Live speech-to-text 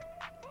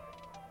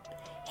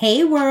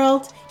Hey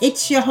world,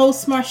 it's your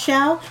host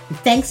Marshall, and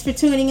thanks for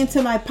tuning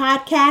into my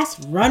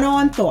podcast, Run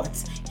On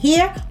Thoughts.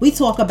 Here, we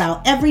talk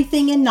about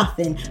everything and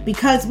nothing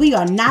because we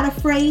are not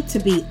afraid to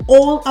be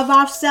all of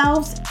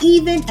ourselves,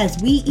 even as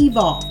we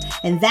evolve.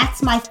 And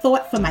that's my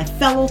thought for my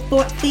fellow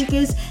thought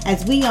thinkers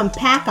as we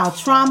unpack our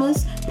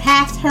traumas,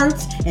 past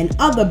hurts, and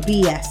other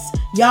BS.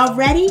 Y'all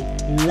ready?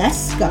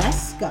 Let's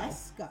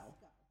go.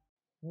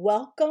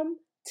 Welcome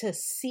to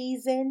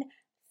season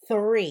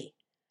 3.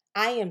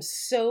 I am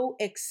so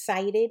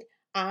excited.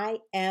 I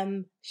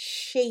am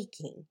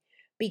shaking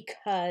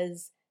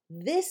because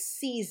this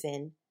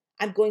season,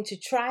 I'm going to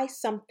try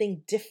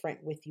something different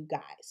with you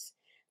guys.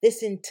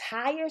 This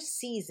entire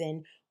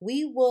season,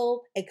 we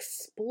will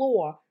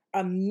explore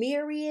a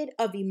myriad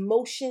of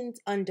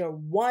emotions under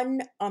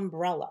one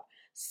umbrella,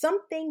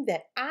 something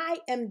that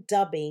I am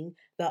dubbing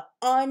the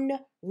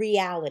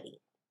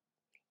unreality.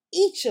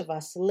 Each of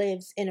us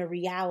lives in a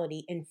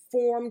reality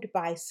informed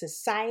by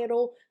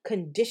societal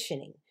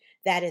conditioning.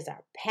 That is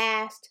our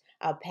past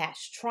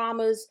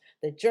traumas,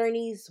 the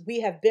journeys we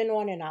have been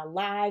on in our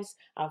lives,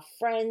 our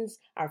friends,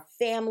 our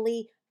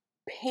family,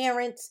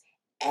 parents.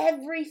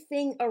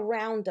 Everything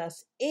around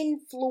us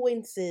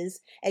influences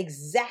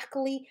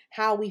exactly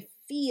how we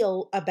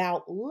feel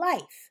about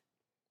life.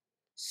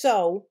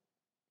 So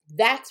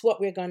that's what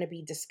we're going to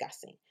be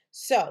discussing.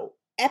 So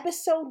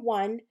episode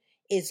 1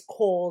 is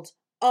called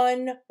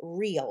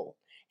Unreal.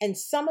 And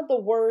some of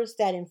the words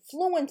that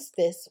influenced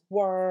this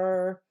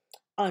were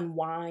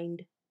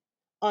unwind,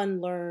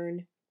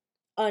 unlearn,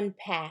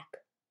 unpack,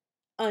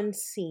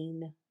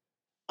 unseen,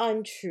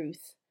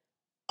 untruth,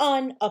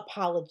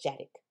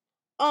 unapologetic,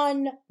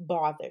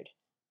 unbothered,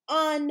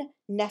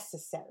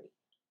 unnecessary,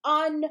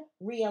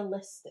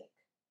 unrealistic,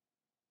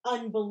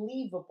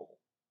 unbelievable,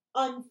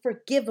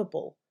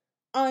 unforgivable,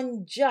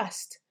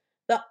 unjust.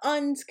 The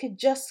uns could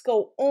just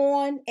go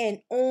on and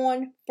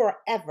on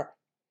forever.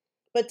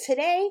 But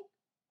today,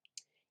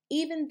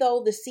 even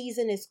though the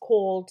season is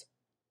called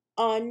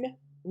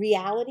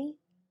Unreality,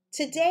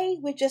 today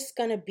we're just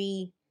going to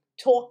be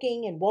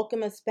talking and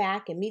welcome us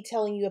back and me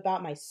telling you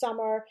about my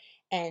summer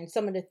and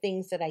some of the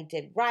things that I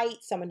did right,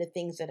 some of the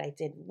things that I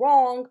did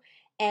wrong,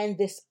 and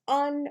this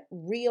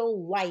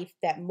unreal life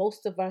that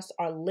most of us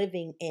are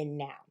living in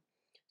now.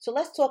 So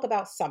let's talk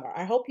about summer.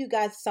 I hope you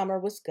guys' summer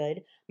was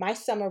good. My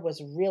summer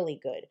was really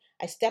good.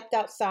 I stepped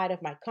outside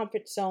of my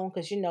comfort zone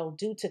because,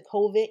 due to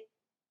COVID,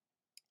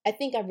 I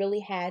think I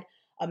really had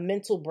a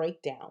mental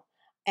breakdown.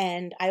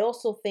 And I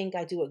also think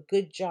I do a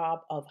good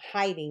job of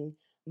hiding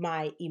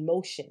my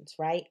emotions,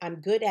 right? I'm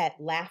good at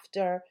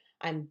laughter.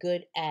 I'm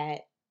good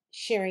at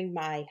sharing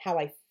how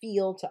I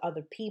feel to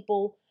other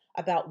people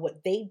about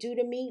what they do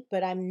to me,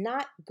 but I'm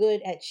not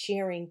good at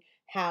sharing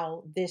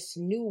how this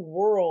new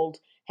world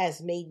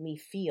has made me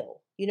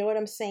feel. You know what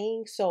I'm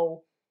saying?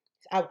 So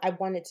I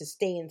wanted to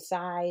stay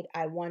inside.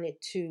 I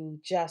wanted to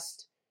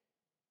just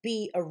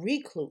be a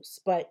recluse,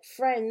 but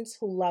friends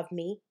who love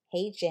me,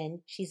 hey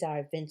Jen, she's our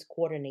events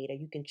coordinator.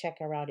 You can check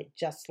her out at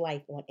Just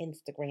Life on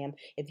Instagram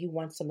if you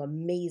want some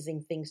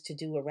amazing things to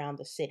do around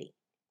the city.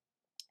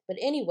 But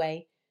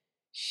anyway,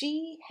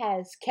 she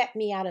has kept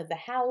me out of the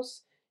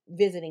house,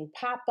 visiting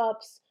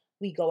pop-ups.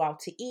 We go out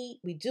to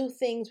eat, we do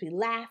things, we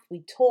laugh,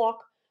 we talk.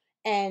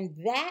 And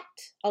that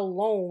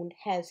alone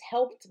has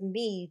helped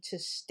me to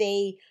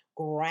stay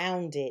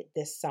grounded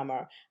this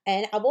summer.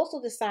 And I've also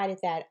decided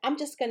that I'm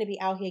just going to be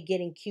out here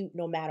getting cute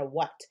no matter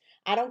what.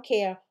 I don't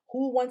care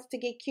who wants to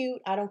get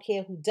cute. I don't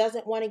care who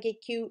doesn't want to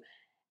get cute.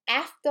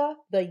 After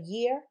the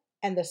year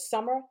and the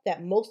summer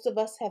that most of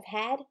us have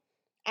had,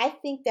 I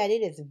think that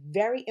it is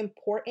very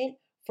important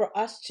for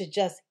us to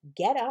just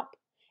get up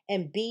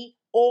and be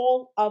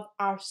all of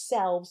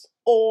ourselves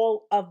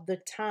all of the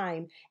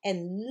time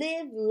and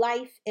live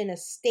life in a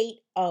state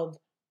of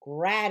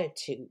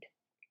gratitude.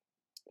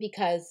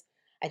 Because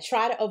I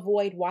try to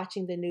avoid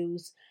watching the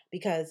news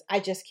because I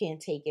just can't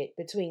take it.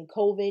 Between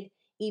COVID,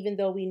 even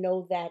though we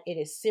know that it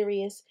is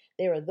serious,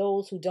 there are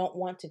those who don't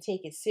want to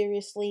take it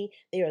seriously.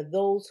 There are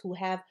those who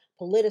have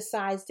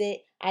politicized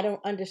it. I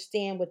don't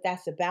understand what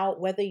that's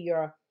about, whether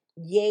you're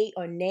yay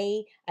or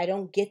nay. I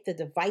don't get the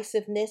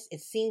divisiveness.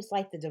 It seems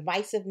like the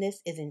divisiveness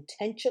is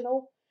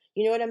intentional.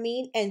 You know what I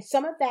mean? And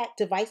some of that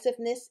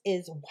divisiveness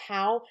is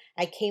how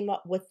I came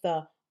up with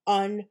the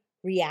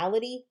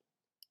unreality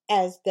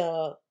as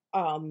the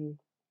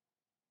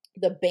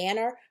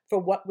banner for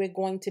what we're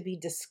going to be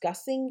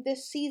discussing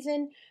this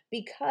season,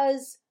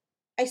 because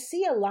I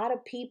see a lot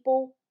of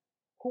people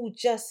who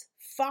just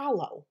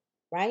follow,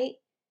 right?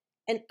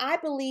 And I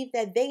believe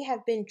that they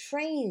have been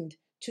trained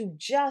to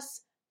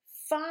just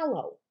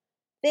follow.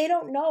 They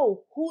don't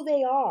know who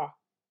they are,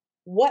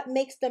 what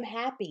makes them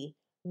happy,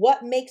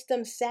 what makes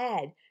them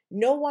sad.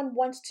 No one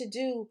wants to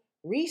do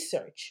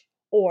research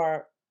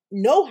or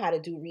know how to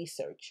do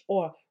research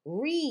or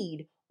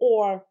read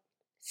or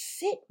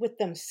sit with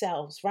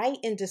themselves, right?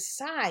 And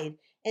decide.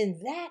 And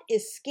that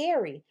is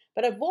scary.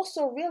 But I've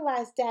also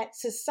realized that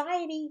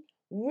society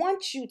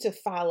wants you to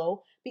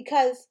follow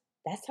because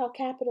that's how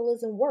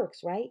capitalism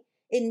works, right?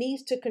 It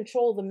needs to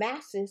control the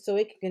masses so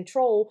it can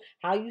control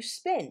how you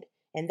spend.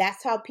 And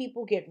that's how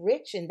people get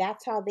rich, and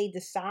that's how they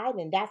decide,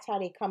 and that's how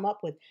they come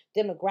up with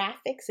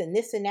demographics and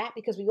this and that,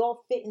 because we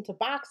all fit into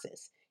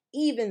boxes,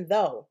 even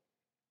though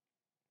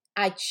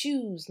I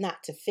choose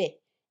not to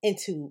fit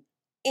into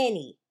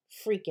any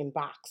freaking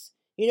box.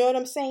 You know what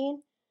I'm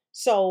saying?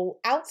 So,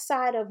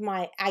 outside of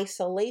my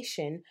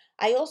isolation,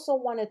 I also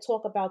want to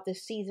talk about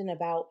this season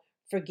about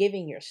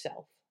forgiving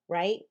yourself,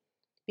 right?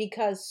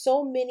 Because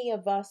so many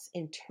of us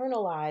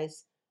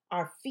internalize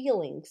our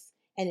feelings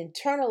and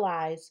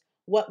internalize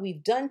what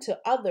we've done to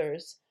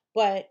others,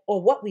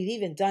 or what we've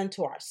even done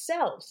to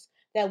ourselves,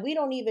 that we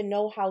don't even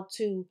know how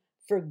to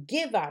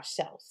forgive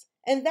ourselves.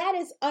 And that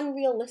is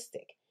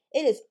unrealistic.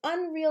 It is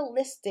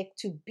unrealistic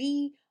to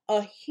be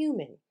a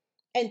human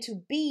and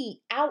to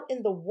be out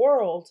in the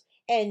world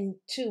and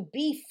to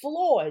be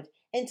flawed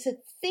and to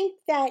think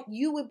that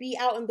you would be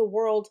out in the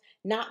world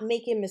not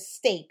making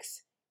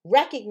mistakes,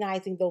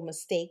 recognizing those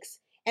mistakes,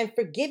 and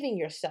forgiving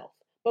yourself.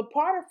 But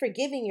part of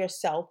forgiving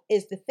yourself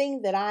is the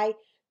thing that I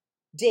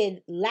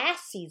did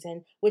last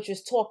season, which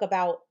was talk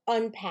about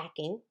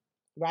unpacking,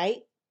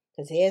 right?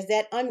 Because here's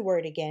that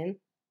unword again.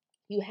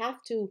 You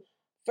have to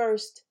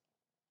first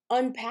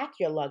unpack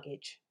your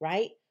luggage,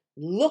 right?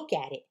 Look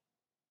at it,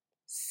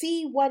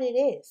 see what it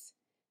is,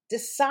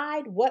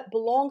 decide what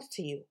belongs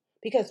to you.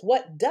 Because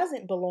what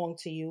doesn't belong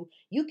to you,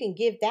 you can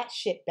give that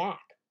shit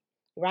back,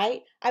 right?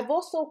 I've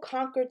also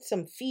conquered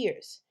some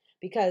fears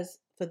because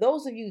for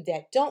those of you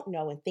that don't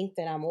know and think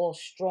that I'm all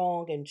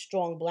strong and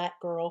strong black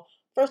girl,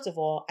 first of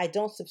all, I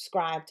don't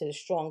subscribe to the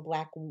strong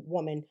black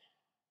woman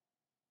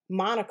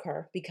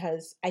moniker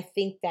because I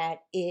think that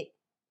it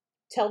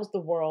tells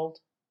the world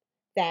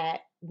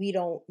that we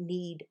don't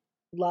need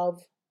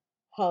love,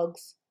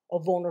 hugs,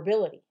 or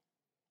vulnerability.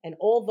 And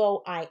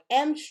although I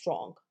am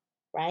strong,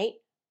 right,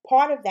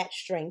 part of that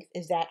strength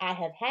is that I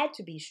have had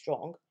to be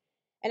strong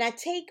and I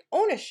take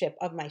ownership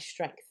of my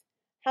strength.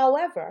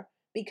 However,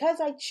 because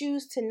I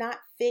choose to not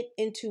fit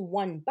into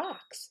one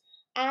box,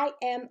 I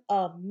am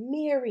a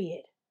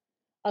myriad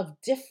of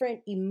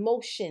different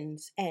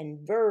emotions and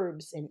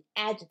verbs and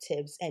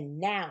adjectives and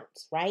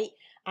nouns, right?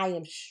 I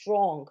am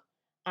strong.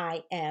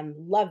 I am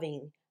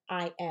loving.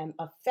 I am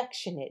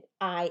affectionate.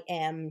 I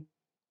am,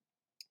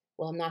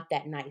 well, not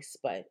that nice,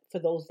 but for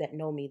those that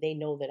know me, they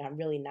know that I'm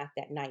really not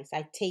that nice.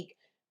 I take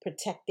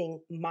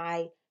protecting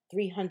my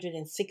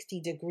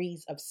 360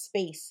 degrees of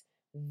space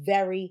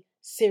very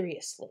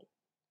seriously.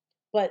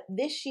 But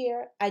this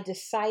year, I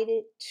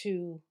decided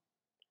to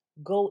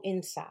go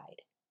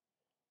inside.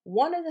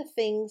 One of the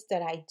things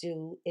that I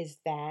do is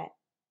that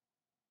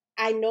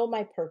I know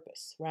my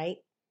purpose, right?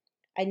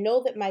 I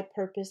know that my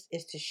purpose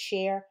is to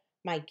share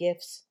my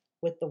gifts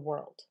with the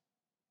world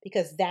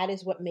because that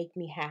is what makes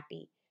me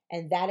happy.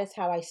 And that is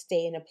how I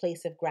stay in a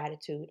place of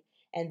gratitude.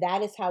 And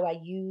that is how I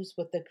use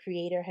what the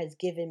Creator has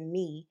given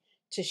me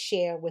to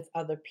share with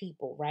other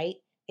people, right?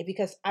 And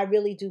because I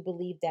really do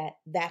believe that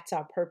that's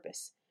our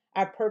purpose.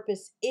 Our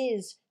purpose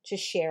is to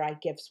share our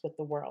gifts with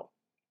the world.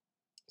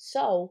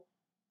 So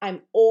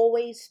I'm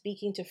always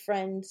speaking to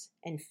friends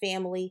and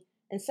family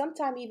and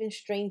sometimes even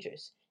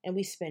strangers. And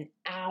we spend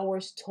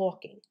hours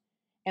talking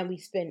and we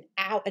spend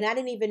out. And I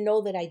didn't even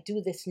know that I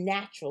do this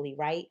naturally,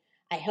 right?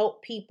 I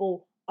help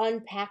people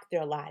unpack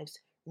their lives,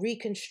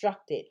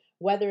 reconstruct it,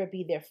 whether it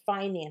be their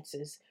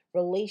finances,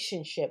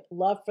 relationship,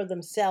 love for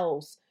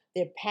themselves,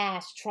 their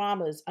past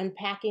traumas,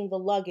 unpacking the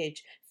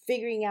luggage,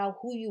 figuring out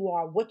who you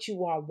are, what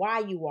you are, why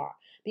you are.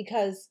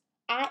 Because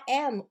I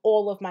am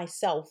all of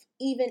myself,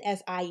 even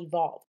as I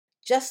evolve,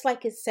 just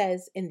like it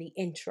says in the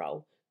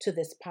intro to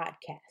this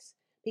podcast,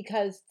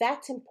 because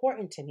that's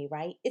important to me,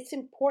 right? It's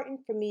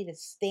important for me to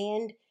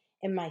stand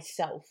in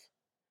myself,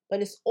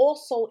 but it's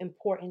also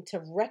important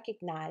to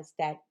recognize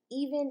that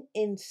even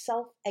in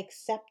self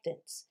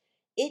acceptance,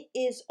 it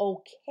is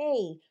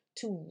okay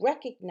to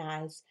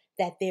recognize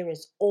that there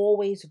is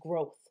always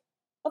growth.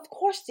 Of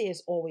course,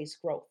 there's always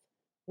growth.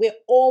 We're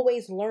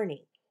always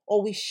learning,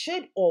 or we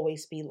should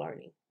always be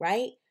learning,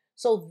 right?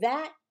 So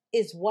that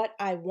is what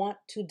I want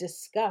to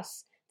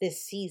discuss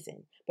this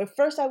season. But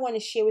first, I want to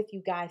share with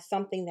you guys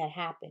something that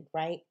happened,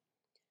 right?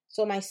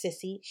 So, my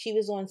sissy, she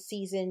was on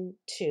season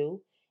 2,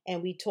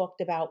 and we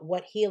talked about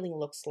what healing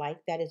looks like.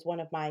 That is one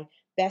of my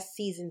best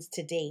seasons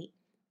to date.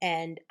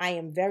 And I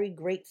am very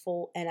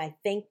grateful, and I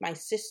thank my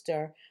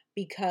sister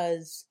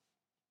because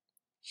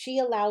she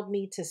allowed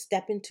me to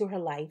step into her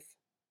life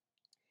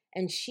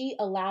and she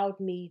allowed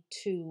me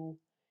to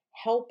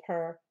help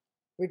her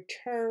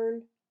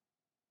return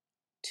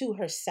to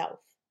herself.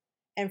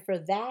 And for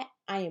that,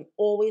 I am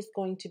always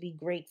going to be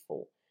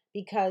grateful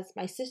because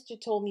my sister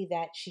told me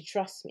that she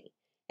trusts me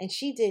and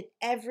she did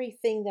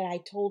everything that I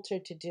told her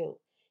to do.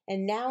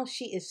 And now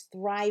she is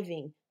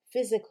thriving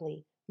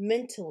physically,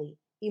 mentally,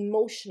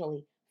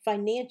 emotionally,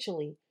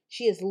 financially.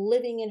 She is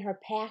living in her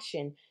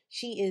passion.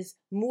 She is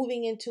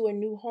moving into a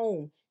new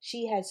home.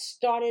 She has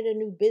started a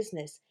new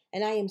business.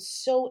 And I am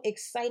so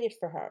excited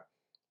for her.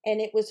 And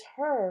it was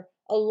her,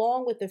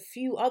 along with a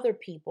few other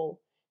people.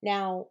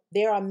 Now,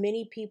 there are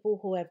many people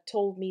who have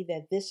told me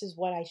that this is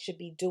what I should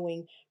be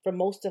doing for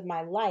most of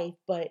my life,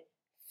 but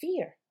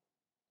fear.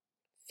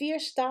 fear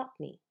stopped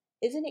me.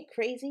 Isn't it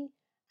crazy?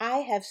 I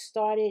have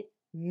started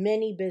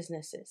many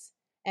businesses.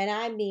 And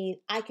I mean,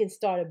 I can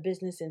start a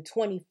business in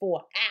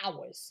 24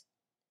 hours.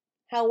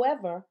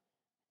 However,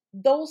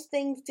 those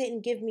things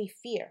didn't give me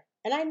fear.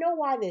 And I know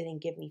why they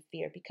didn't give me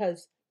fear,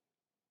 because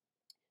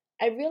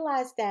I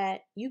realized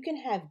that you can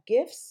have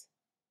gifts,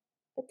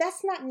 but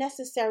that's not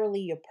necessarily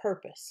your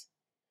purpose.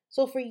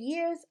 So for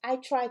years, I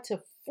tried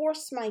to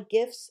force my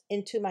gifts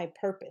into my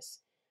purpose.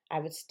 I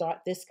would start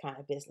this kind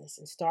of business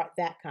and start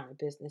that kind of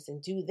business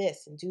and do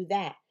this and do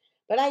that.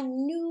 But I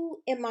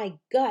knew in my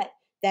gut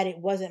that it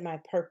wasn't my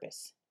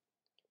purpose.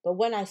 But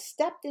when I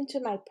stepped into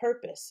my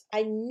purpose,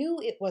 I knew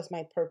it was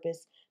my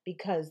purpose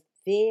because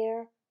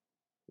there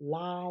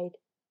lied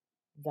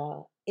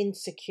the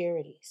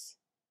insecurities,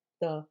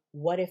 the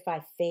what if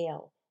I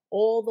fail,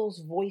 all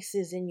those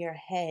voices in your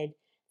head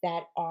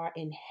that are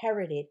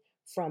inherited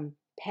from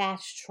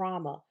past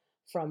trauma,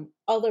 from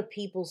other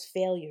people's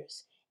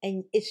failures.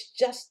 And it's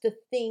just the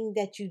thing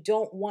that you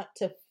don't want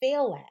to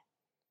fail at.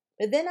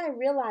 But then I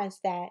realized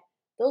that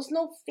there's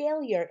no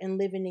failure in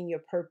living in your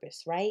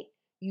purpose, right?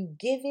 You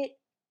give it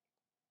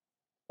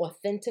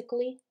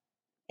authentically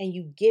and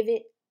you give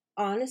it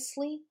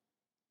honestly,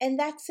 and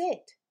that's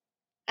it.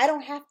 I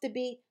don't have to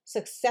be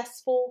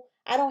successful.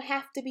 I don't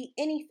have to be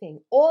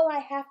anything. All I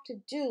have to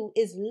do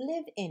is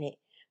live in it,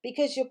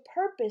 because your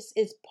purpose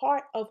is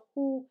part of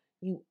who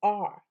you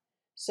are.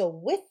 So,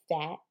 with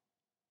that,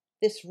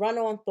 this run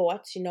on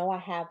thoughts, I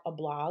have a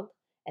blog,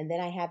 and then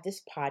I have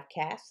this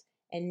podcast,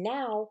 and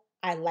now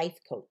I life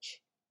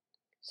coach.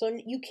 So,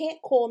 you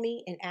can't call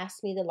me and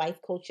ask me to life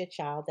coach your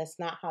child. That's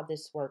not how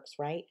this works,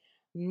 right?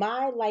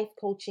 My life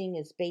coaching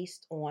is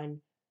based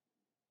on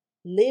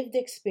lived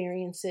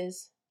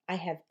experiences. I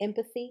have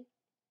empathy,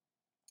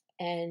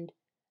 and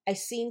I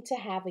seem to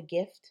have a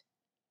gift.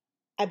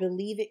 I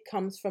believe it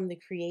comes from the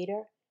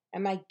Creator.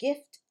 And my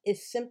gift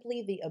is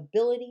simply the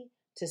ability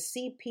to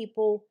see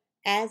people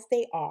as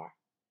they are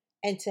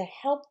and to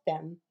help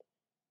them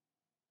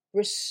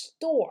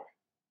restore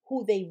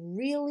who they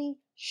really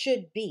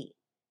should be.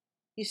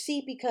 You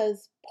see,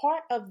 because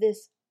part of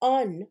this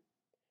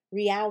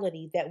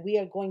unreality that we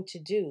are going to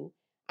do,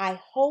 I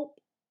hope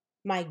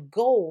my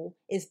goal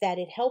is that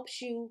it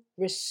helps you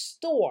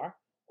restore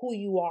who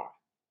you are.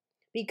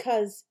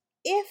 Because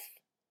if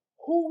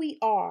who we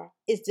are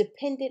is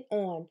dependent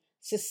on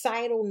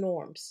societal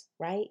norms,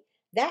 right?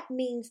 That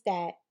means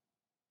that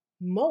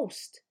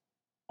most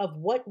of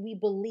what we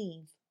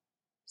believe,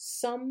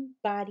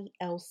 somebody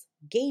else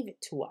gave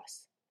it to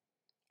us.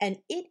 And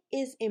it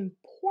is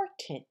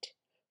important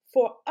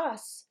for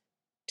us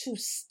to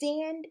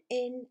stand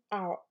in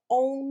our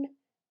own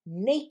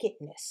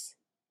nakedness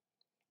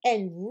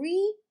and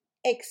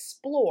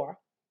re-explore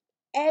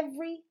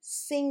every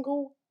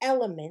single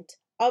element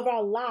of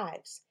our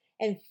lives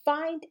and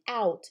find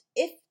out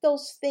if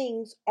those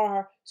things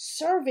are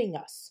serving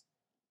us.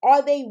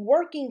 Are they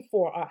working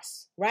for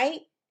us,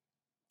 right?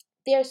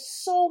 There's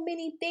so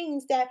many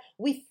things that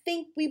we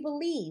think we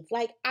believe.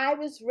 Like, I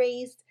was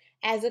raised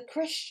as a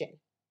Christian.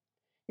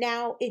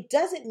 Now, it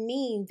doesn't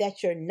mean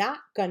that you're not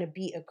going to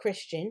be a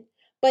Christian,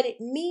 but it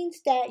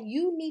means that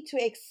you need to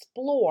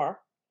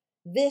explore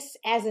this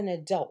as an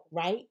adult,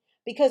 right?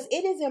 Because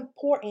it is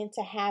important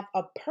to have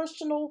a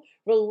personal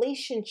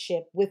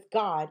relationship with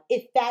God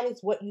if that is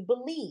what you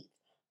believe.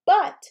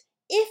 But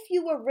if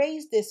you were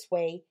raised this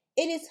way,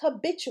 it is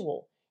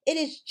habitual. It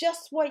is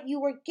just what you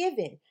were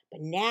given.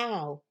 But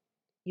now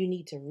you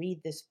need to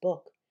read this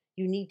book.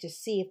 You need to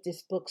see if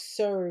this book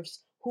serves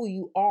who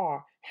you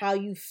are, how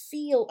you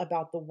feel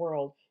about the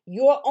world,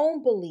 your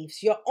own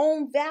beliefs, your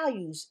own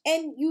values,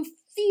 and you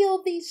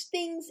feel these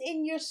things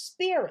in your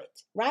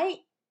spirit, right?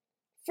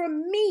 For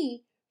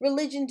me,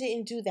 religion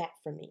didn't do that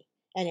for me.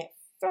 And at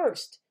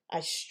first,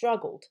 I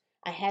struggled.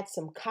 I had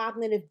some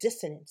cognitive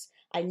dissonance.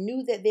 I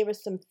knew that there were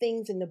some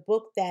things in the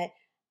book that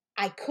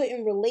I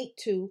couldn't relate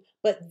to,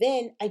 but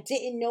then I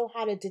didn't know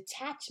how to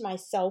detach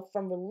myself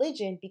from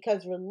religion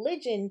because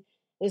religion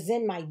was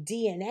in my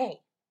DNA.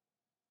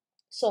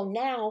 So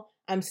now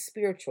I'm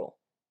spiritual.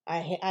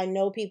 I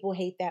know people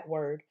hate that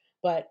word,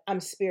 but I'm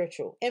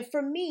spiritual. And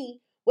for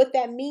me, what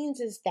that means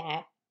is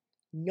that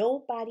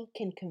nobody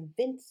can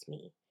convince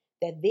me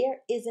that there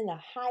isn't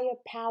a higher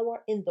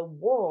power in the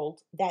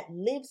world that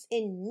lives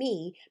in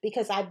me,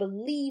 because I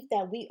believe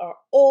that we are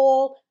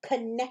all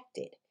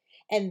connected.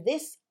 And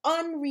this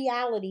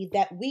unreality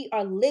that we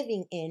are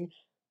living in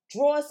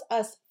draws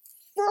us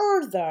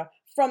further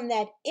from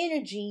that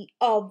energy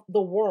of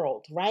the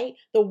world, right?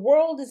 The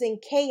world is in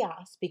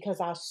chaos because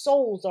our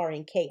souls are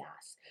in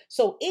chaos.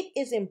 So it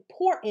is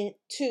important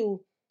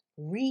to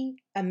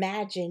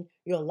reimagine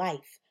your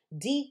life,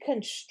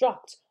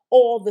 deconstruct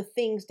all the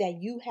things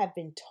that you have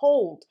been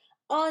told,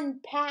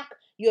 unpack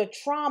your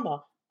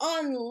trauma,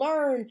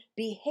 unlearn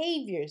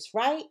behaviors,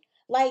 right?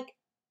 Like,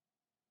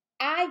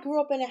 I grew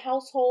up in a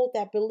household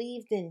that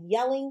believed in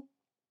yelling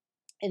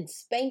and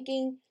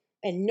spanking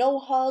and no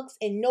hugs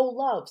and no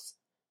loves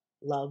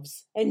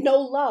and no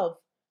love.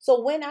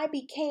 So when I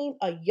became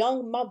a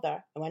young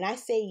mother, and when I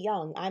say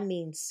young, I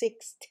mean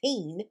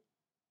 16,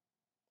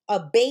 a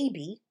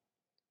baby,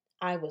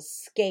 I was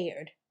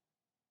scared.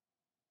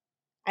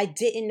 I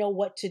didn't know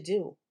what to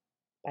do,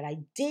 but I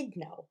did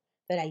know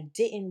that I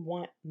didn't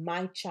want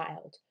my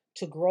child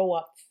to grow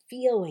up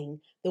feeling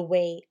the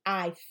way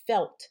I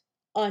felt,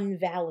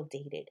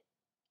 unvalidated,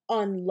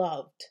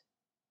 unloved.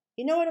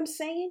 You know what I'm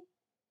saying?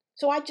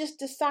 So I just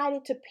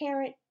decided to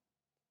parent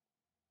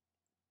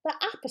the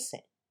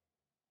opposite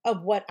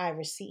of what I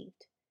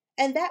received.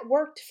 And that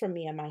worked for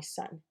me and my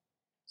son.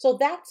 So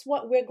that's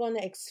what we're going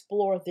to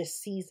explore this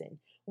season.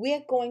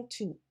 We're going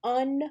to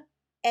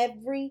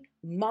every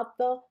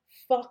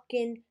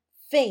motherfucking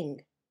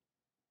thing.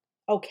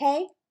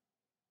 Okay?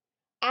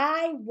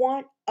 I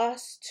want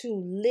us to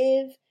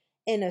live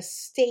in a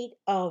state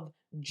of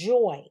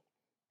joy.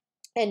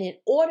 And in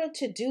order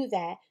to do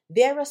that,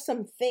 there are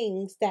some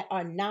things that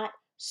are not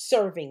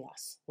serving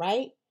us,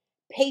 right?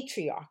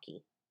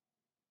 Patriarchy.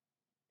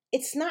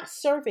 It's not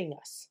serving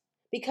us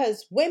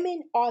because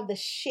women are the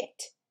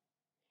shit.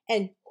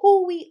 And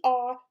who we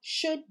are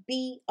should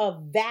be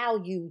of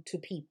value to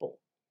people,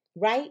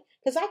 right?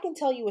 Because I can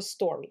tell you a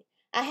story.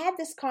 I had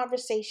this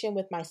conversation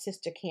with my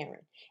sister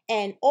Karen,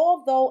 and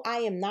although I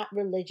am not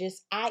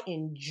religious, I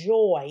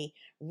enjoy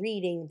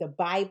reading the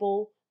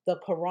Bible, the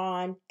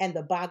Quran, and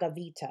the Bhagavad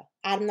Gita.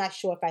 I'm not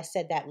sure if I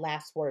said that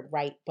last word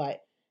right, but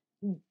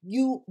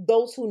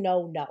those who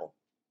know.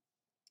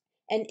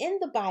 And in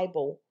the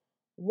Bible,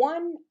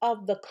 one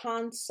of the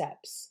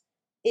concepts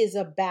is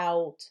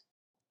about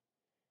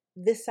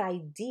this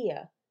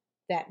idea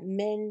that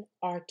men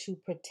are to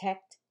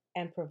protect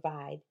and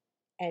provide,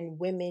 and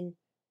women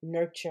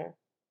nurture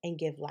and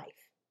give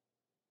life.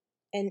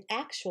 And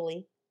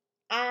actually,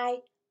 I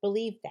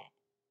believe that.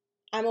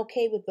 I'm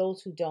okay with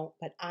those who don't,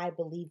 but I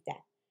believe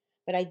that.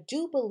 But I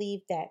do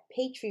believe that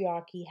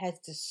patriarchy has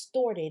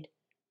distorted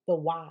the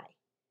why.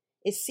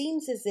 It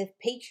seems as if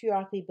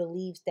patriarchy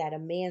believes that a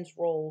man's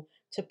role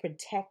to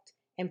protect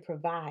and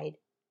provide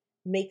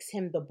makes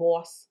him the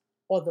boss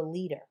or the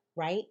leader,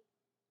 right?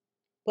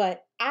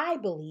 But I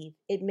believe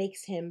it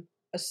makes him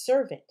a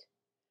servant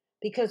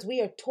because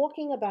we are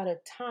talking about a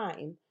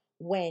time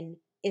when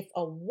if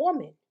a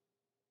woman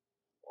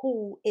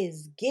who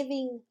is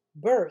giving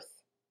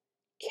birth,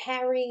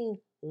 carrying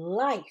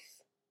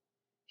life,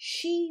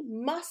 she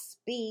must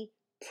be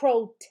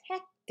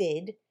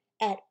protected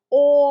at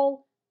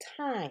all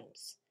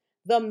times.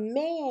 The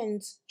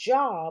man's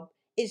job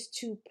is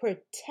to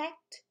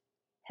protect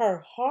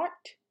her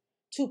heart,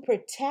 to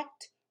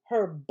protect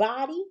her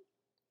body,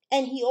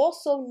 and he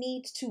also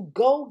needs to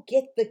go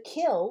get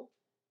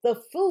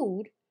the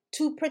food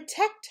to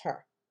protect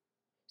her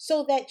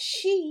so that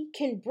she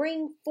can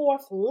bring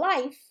forth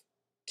life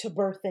to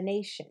birth a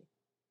nation.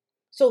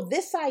 So,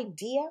 this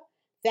idea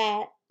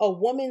that a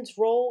woman's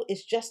role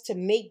is just to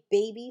make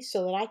babies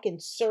so that I can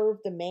serve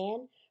the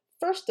man,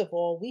 first of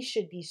all, we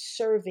should be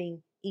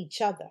serving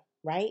each other,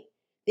 right?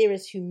 There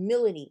is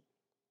humility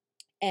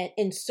and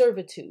in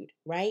servitude,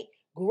 right?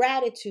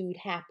 Gratitude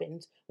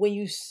happens when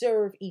you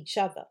serve each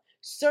other.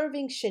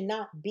 Serving should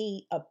not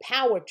be a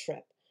power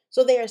trip.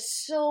 So there are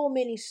so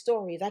many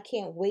stories. I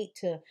can't wait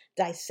to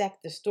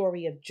dissect the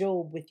story of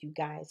Job with you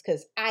guys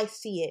because I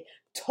see it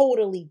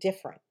totally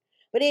different.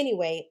 But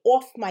anyway,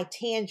 off my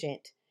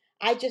tangent,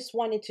 I just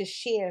wanted to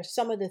share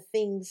some of the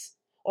things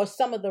or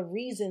some of the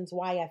reasons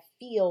why I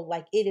feel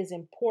like it is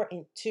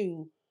important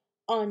to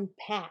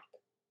unpack,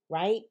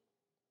 right?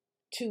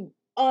 To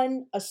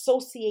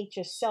unassociate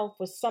yourself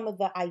with some of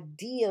the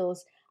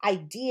ideas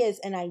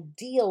and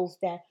ideals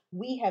that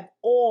we have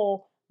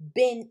all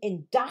been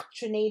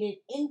indoctrinated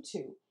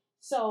into.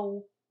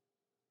 So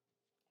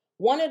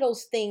one of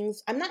those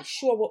things, I'm not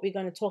sure what we're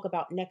going to talk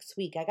about next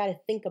week. I got to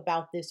think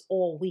about this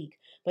all week,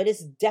 but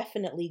it's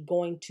definitely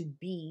going to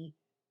be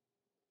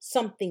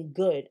something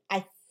good.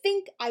 I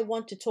think I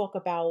want to talk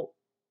about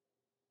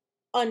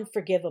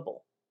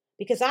unforgivable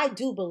because I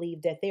do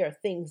believe that there are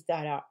things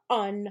that are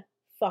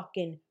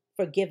unfucking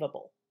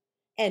forgivable.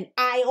 And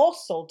I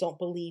also don't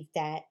believe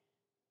that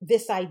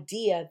this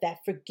idea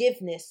that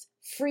forgiveness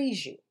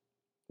frees you,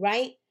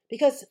 right?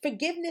 Because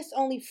forgiveness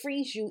only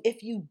frees you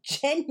if you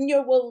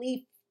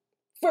genuinely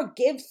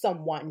forgive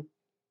someone.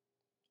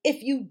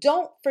 If you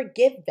don't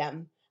forgive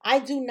them, I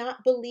do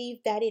not believe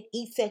that it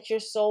eats at your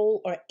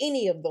soul or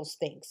any of those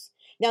things.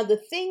 Now, the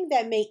thing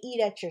that may eat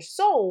at your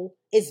soul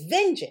is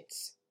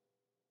vengeance,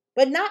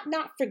 but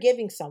not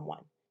forgiving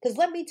someone. Because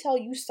let me tell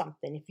you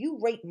something. If you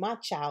rape my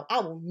child, I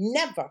will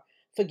never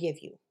forgive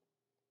you.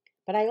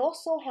 But I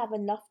also have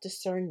enough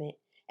discernment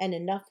and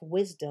enough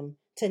wisdom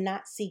to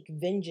not seek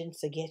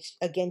vengeance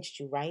against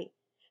you, right?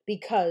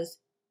 Because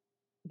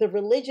the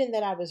religion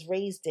that I was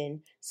raised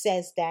in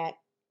says that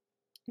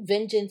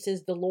vengeance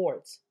is the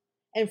Lord's.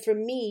 And for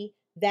me,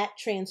 that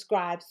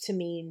transcribes to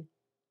mean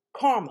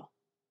karma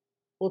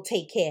will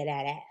take care of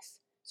that ass.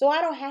 So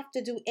I don't have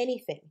to do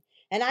anything.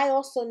 And I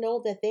also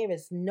know that there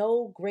is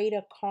no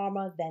greater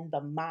karma than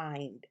the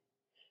mind.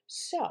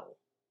 So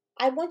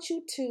I want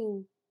you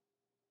to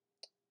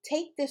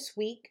take this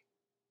week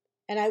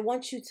and I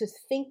want you to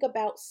think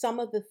about some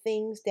of the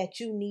things that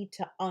you need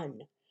to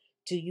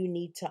Do you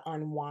need to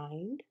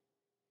unwind?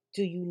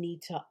 Do you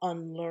need to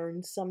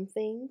unlearn some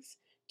things?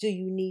 Do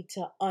you need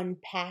to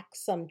unpack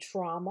some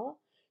trauma?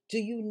 Do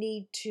you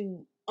need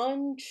to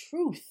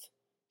untruth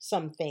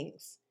some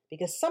things?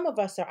 Because some of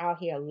us are out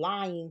here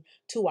lying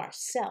to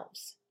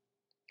ourselves.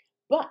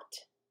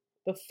 But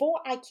before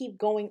I keep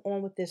going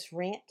on with this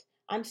rant,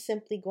 I'm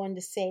simply going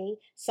to say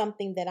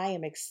something that I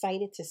am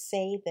excited to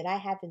say that I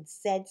haven't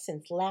said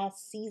since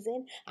last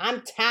season.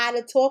 I'm tired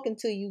of talking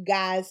to you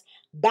guys.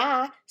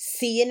 Bye.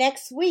 See you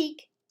next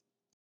week.